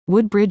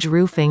Woodbridge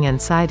Roofing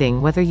and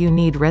Siding. Whether you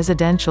need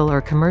residential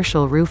or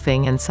commercial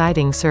roofing and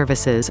siding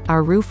services,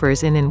 our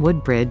roofers in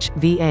Woodbridge,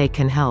 VA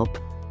can help.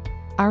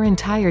 Our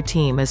entire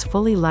team is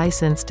fully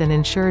licensed and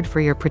insured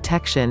for your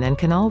protection and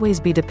can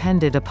always be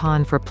depended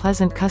upon for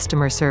pleasant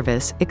customer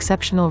service,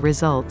 exceptional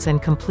results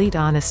and complete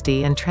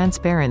honesty and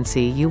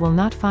transparency you will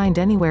not find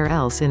anywhere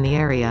else in the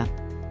area.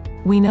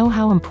 We know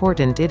how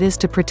important it is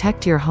to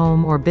protect your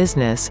home or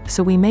business,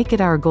 so we make it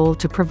our goal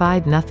to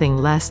provide nothing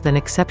less than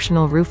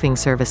exceptional roofing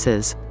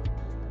services.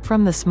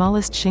 From the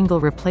smallest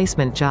shingle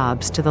replacement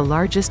jobs to the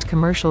largest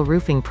commercial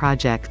roofing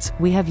projects,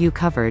 we have you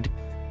covered.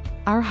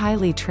 Our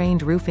highly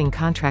trained roofing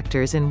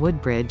contractors in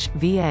Woodbridge,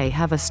 VA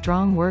have a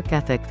strong work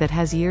ethic that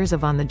has years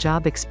of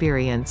on-the-job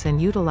experience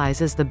and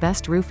utilizes the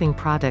best roofing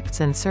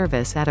products and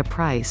service at a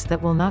price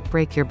that will not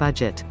break your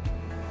budget.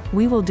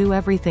 We will do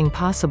everything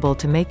possible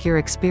to make your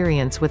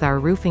experience with our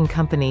roofing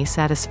company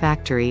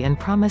satisfactory and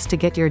promise to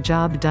get your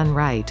job done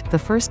right, the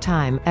first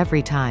time,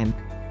 every time.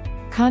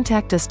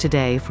 Contact us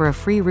today for a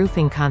free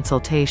roofing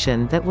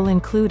consultation that will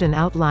include an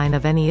outline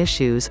of any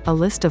issues, a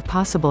list of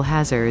possible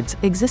hazards,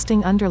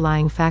 existing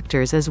underlying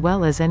factors as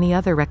well as any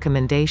other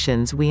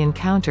recommendations we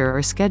encounter,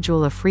 or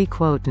schedule a free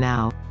quote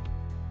now.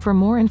 For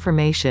more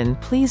information,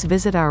 please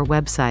visit our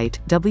website,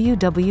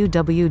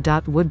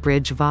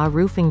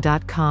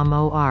 www.woodbridgevaroofing.com,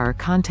 or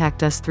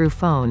contact us through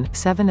phone,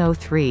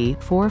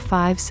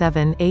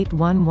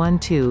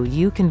 703-457-8112.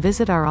 You can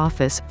visit our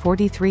office,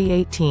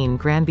 4318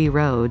 Granby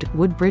Road,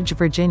 Woodbridge,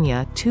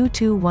 Virginia,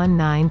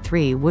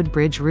 22193.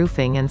 Woodbridge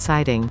Roofing and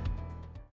Siding.